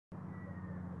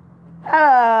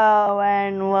Hello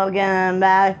and welcome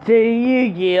back to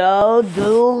Yu-Gi-Oh!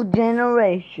 Dual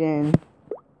Generation.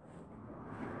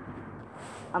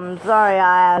 I'm sorry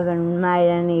I haven't made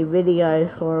any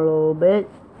videos for a little bit,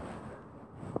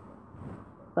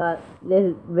 but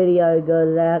this video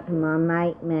goes out to my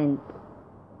mate Menzter.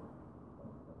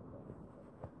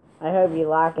 I hope you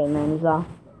like it, Menzter.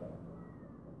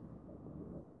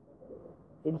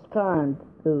 It's time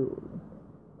to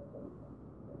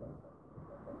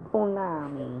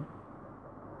Konami.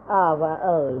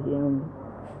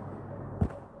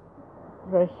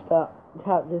 Press start.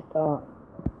 Tap to start.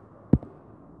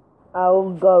 I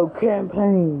will go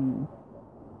campaign.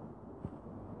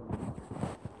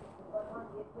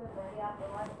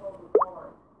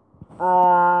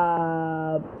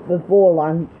 Before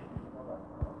lunch.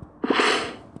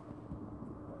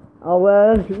 I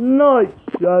wear Night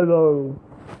Shadow.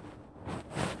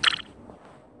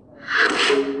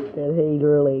 Cause he's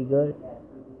really good.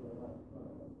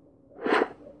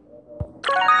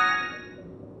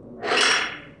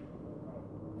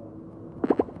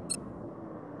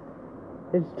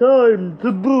 It's time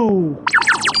to boo.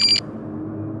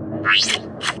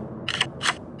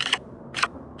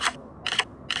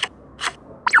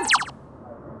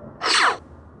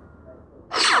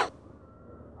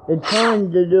 It's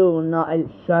time to do Night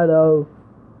Shadow.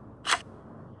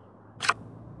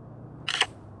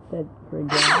 That's pretty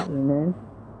good, man.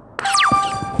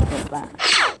 Get back.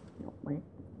 Wait.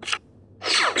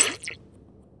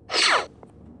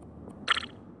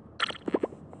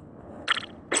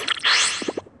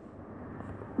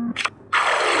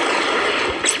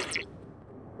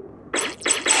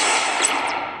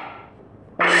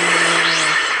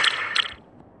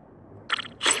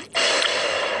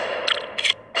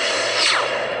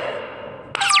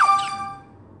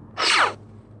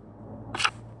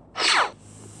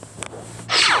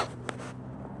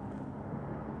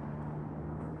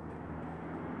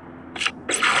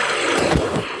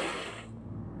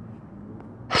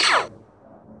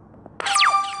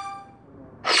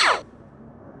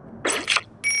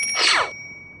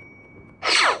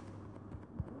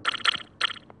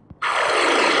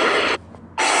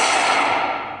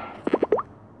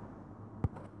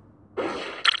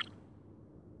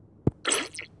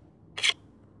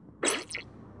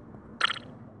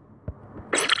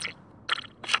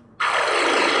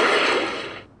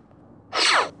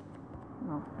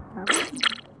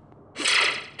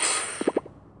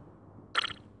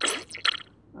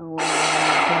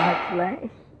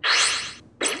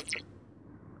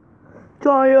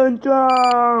 Giant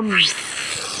jump!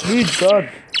 He's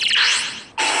dead.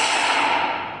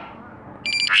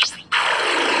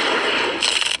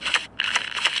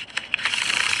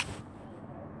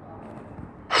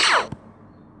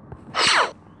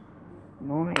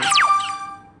 Nice.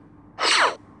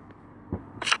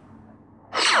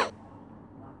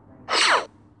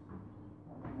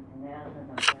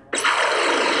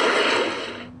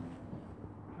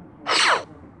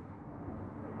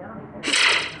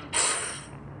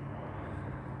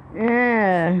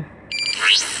 Yeah.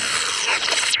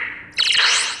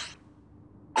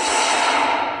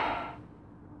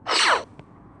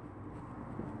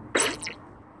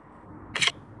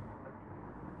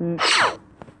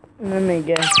 Let me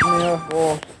guess,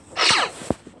 miracles.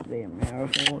 The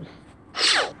miracles.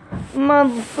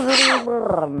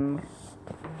 Motherfucker.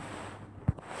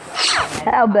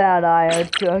 How about I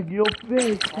attack your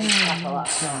face?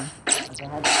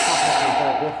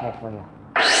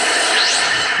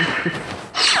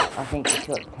 I think you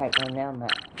should take one down,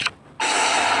 Matt.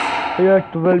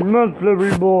 Deactivate Monthly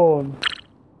Reborn.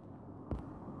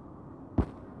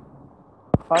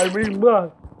 I bring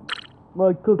back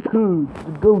my cocoon,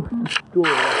 the ghost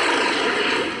destroyer.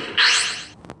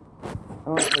 I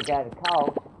want to go to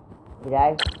Coles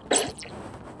today.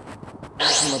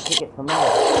 Some more tickets for me.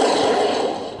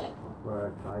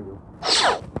 Where are you?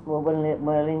 Well, we're in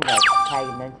there.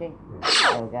 Pagan, don't you?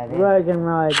 Yeah. We'll go there. Rogue and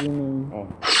Ride, you mean? Yeah.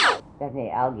 That's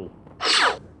near Algae.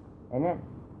 Isn't it?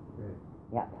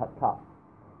 Yeah, top.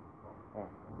 Yeah.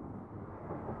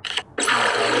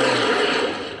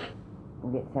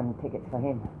 We'll get some tickets for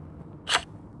him.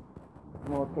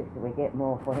 More tickets we get,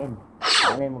 more for him.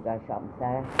 And then we'll go shopping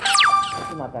Saturday.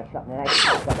 She might go shopping today. She's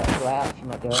got that 2 hours. She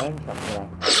might do her own shopping today.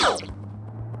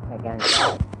 Okay, going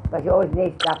to but you always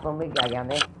need stuff when we go down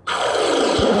there.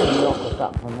 You offer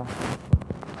stuff from them.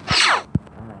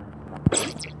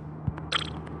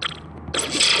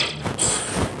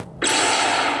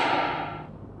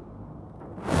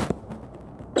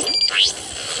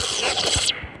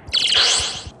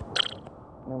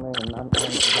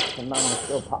 The mum will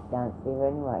still pop downstairs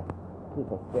anyway. Keep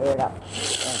her stirred up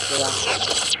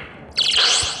downstairs.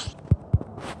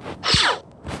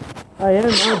 I am my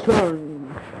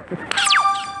turn.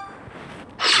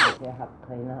 They'll have to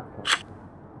clean up.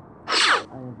 I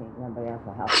don't think nobody else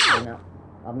will help clean up.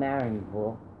 I'll marry him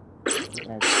before.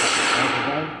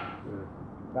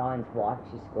 Brian's wife,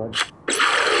 she's good.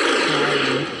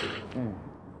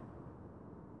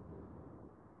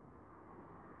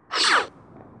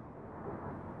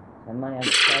 So money on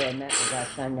the sale and that was our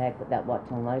Sunday, put that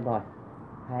watch on lay-by.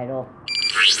 Paid off.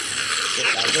 Bit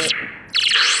by bit.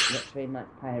 Next 3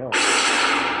 months paid off.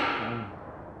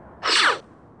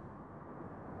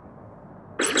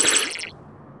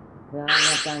 No, I'm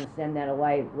not going to send that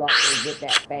away like we get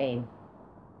that fan.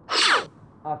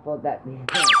 I thought that'd be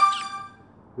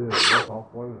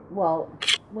well,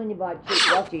 when you buy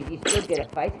cheap watches, you still get a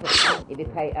face with it. If you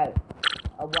pay a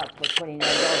watch for $29, you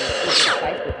still get a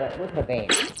face with it with a band.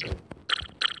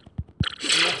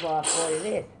 And that's why I thought it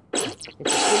is. It's a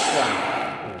cheap one.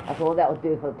 I thought that would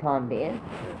do for the time being.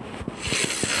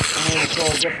 And then it's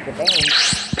all just the band.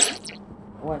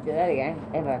 I won't do that again.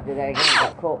 Ever do that again. I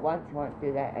got caught once, I won't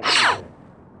do that again.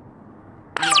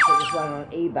 And I put this one on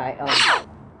eBay, on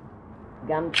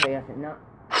Gumtree. I said, no,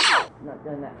 I'm not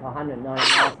doing that for $199. I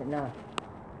said, no.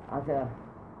 I said,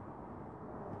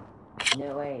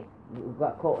 no way. We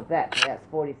got caught with that. So that's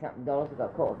 $40-something. We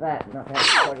got caught with that. I'm not going to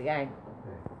have to put it again.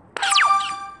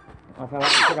 I said, I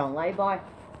want to put it on lay-by.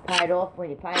 Pay it off. When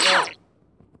you pay it off,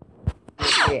 you'll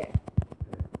see it.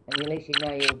 And at least you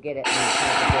know you'll get it and you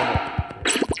can't get it.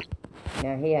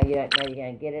 Now here, you don't know you're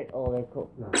going to get it, or they're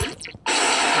cooked. No.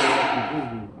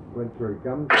 You went through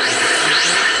Gumtree.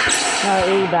 No,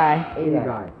 eBay.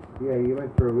 eBay. Yeah, you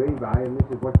went through eBay, and this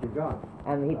is what you got.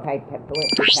 He paid went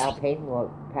through Pal Pen,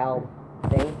 or Pal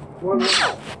thing.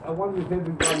 I wonder if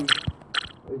everybody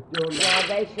is doing that. Well,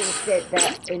 they should have said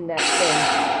that in that thing.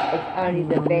 It's only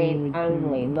the band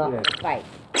only, not the face.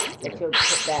 They should have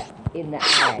put that in the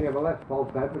ad. Yeah, well, that's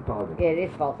false advertising. Yeah, it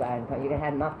is false advertising. You can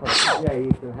have enough for it. Yeah,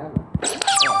 you can have it.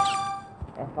 Yeah,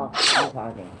 that's false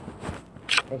advertising.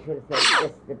 They should have said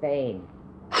just the band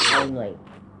only.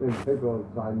 Then people will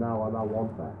say, no, I don't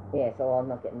want that. Yeah, so I'm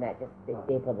not getting that, just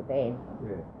there for the band.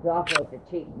 Yeah. So I thought it's a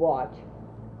cheap watch.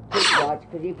 Cheap watch,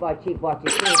 because you buy cheap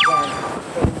watches, you down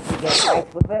things, you get a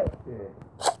face with it. Yeah.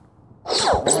 I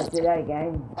won't do that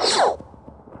again.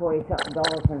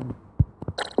 $40-something and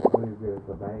What is it,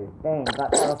 the band? band.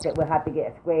 But I said we'll have to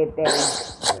get a square band, a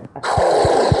square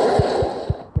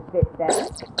to fit that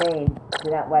band, so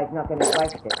that way it's not going to be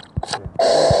wasted. In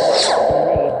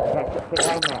there, that should fit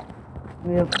in that.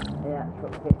 Yep. Yeah, it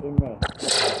should fit in there.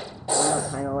 I'm not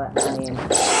paying all that money in.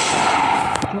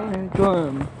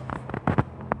 Turn.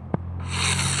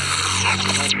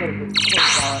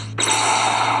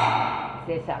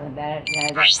 Say something about it. No,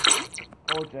 that's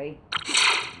Audrey.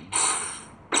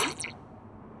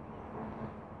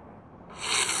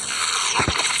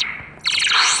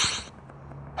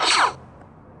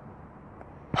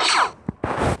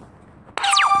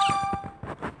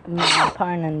 My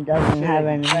opponent doesn't have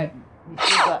any. You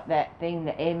still got that thing,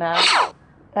 the email?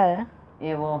 Yeah.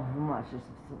 Yeah, well, I might just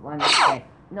one that say,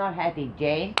 not happy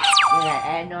Jane. You know,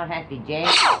 and not happy Jane.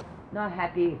 Not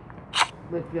happy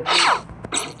with your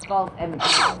false,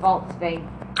 false thing,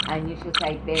 and you should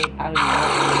say they only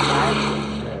not.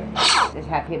 Just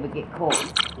have people get caught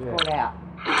out.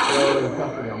 Well, there's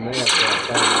something on there about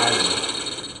that.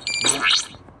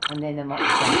 And then they might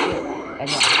say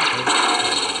and not happy.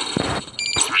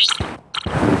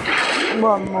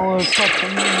 One more touch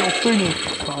and then you're finished,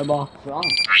 Cyber. Strong.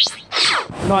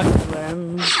 Nice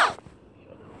then. No,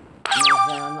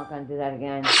 I'm not going to do that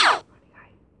again.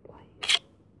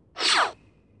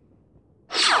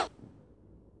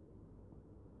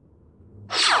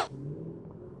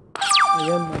 I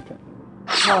am my turn.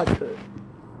 Touch it.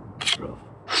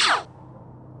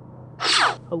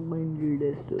 I'll win you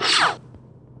this too.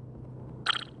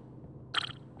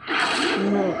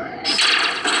 No.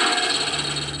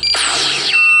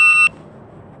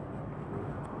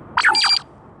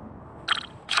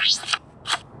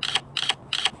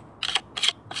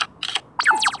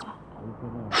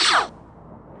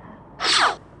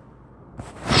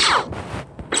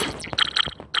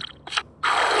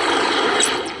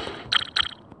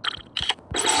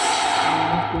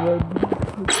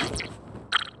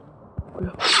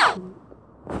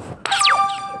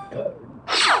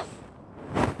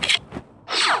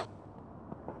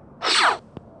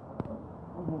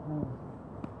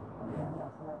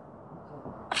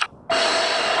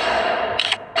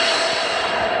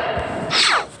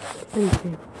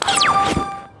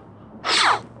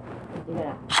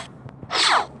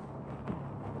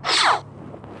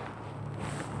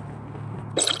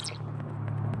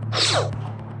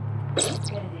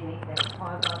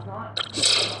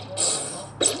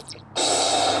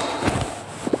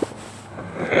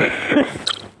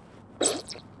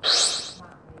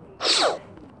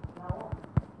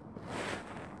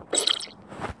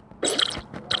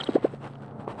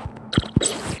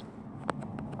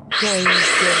 And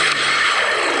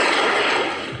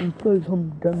put some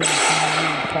damage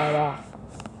inside off.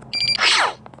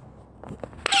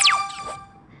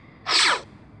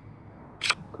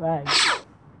 Okay.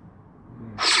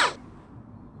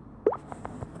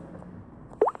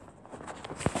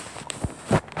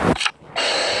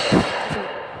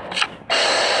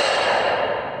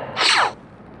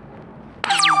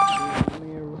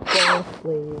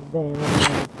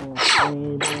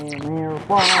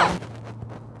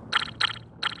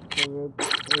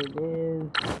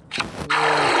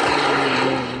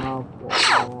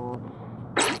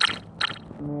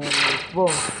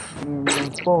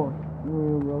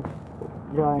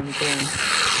 Giant thing.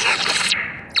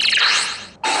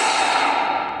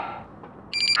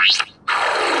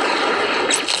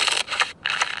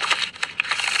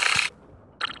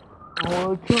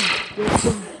 Oh, it's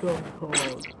so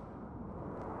cold.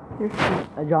 This is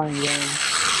a giant game.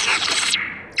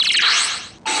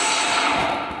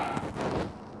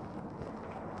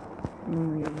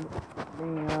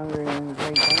 Being hungry and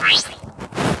great time.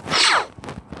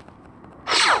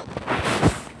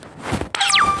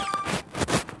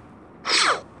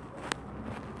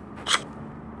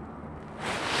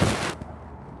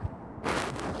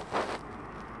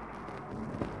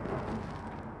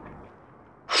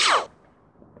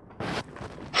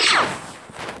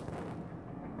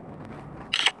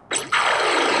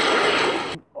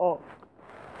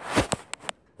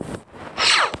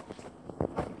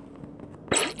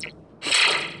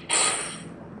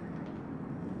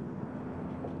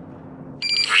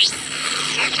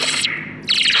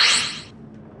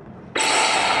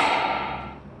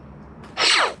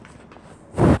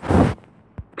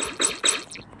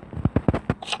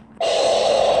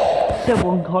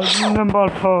 Someone calling number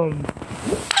 10.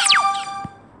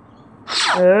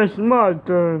 It's my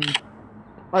turn.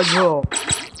 I draw.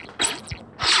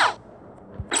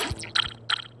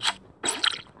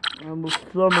 I'm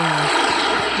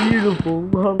summoning beautiful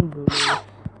wonders.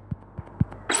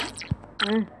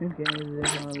 Okay,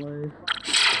 this one lose.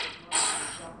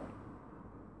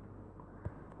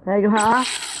 There you go, huh?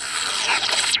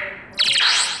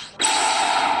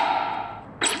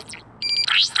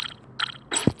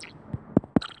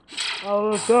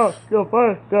 Oh, that's your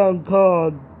first down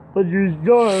card, but you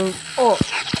join up.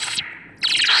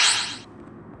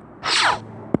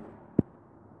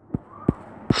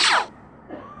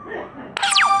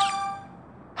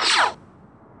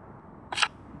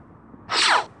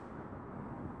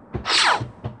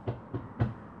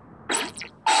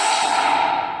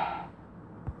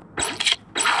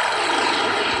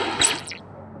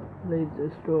 Please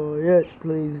destroy it,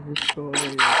 please destroy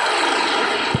it.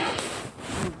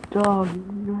 Dog, you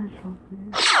guys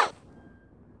something.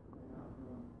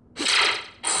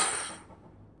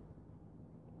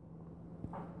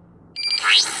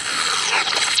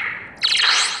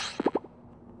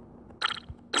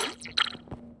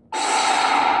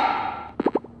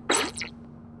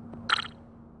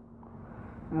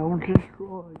 I want to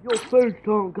destroy your first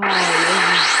time card.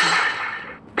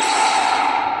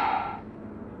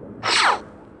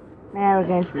 Now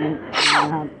against me,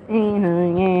 I'm in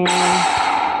again.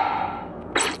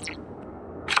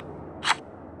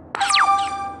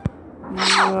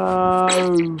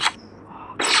 No.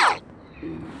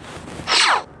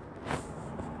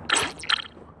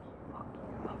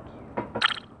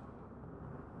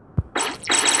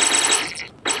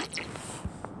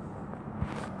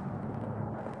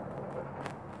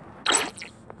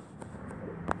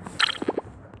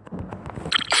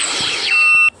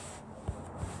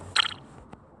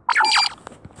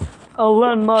 Oh,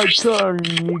 and my turn,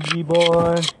 Iggy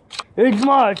boy. It's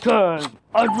my turn.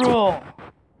 I draw.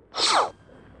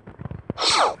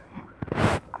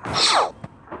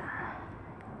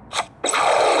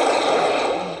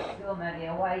 Sure, Maddie,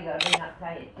 away you gotta ring up,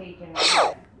 say it's teaching me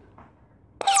that.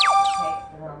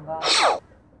 Text the number.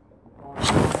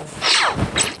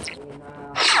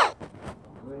 Email.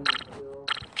 Ring the school.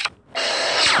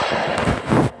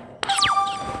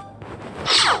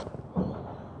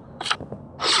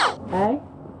 Hey?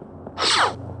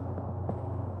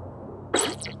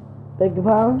 Beg your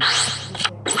pardon?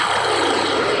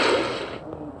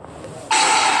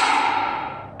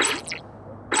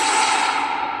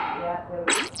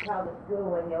 Tell the school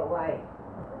when you're away.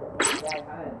 Go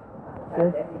home. So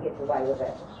then you get away with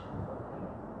it.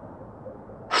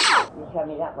 You show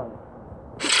me that one.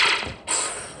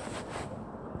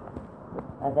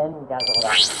 And then he does all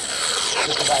that.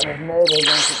 It's about his murder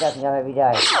and she doesn't go every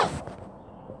day.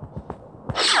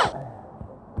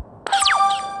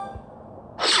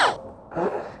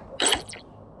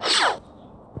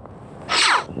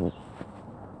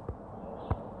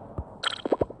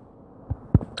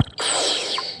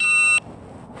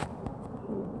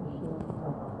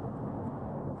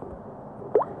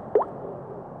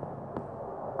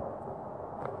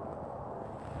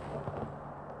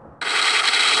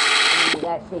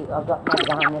 actually, I've got men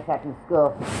go home, they're back in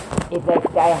school. If they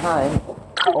stay home,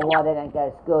 or why they don't go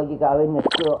to school, you go in the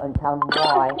school and tell them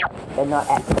why they're not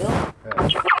at school.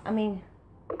 Yeah. I mean,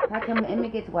 how come Emma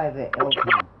gets away with it all the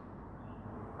time?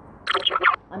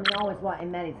 I mean, I always write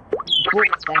in Maddie's book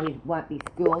that he won't be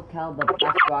schooled, tell the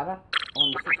bus driver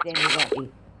on the 16th he won't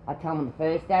be. I tell him on the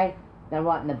first day, then I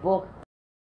write in the book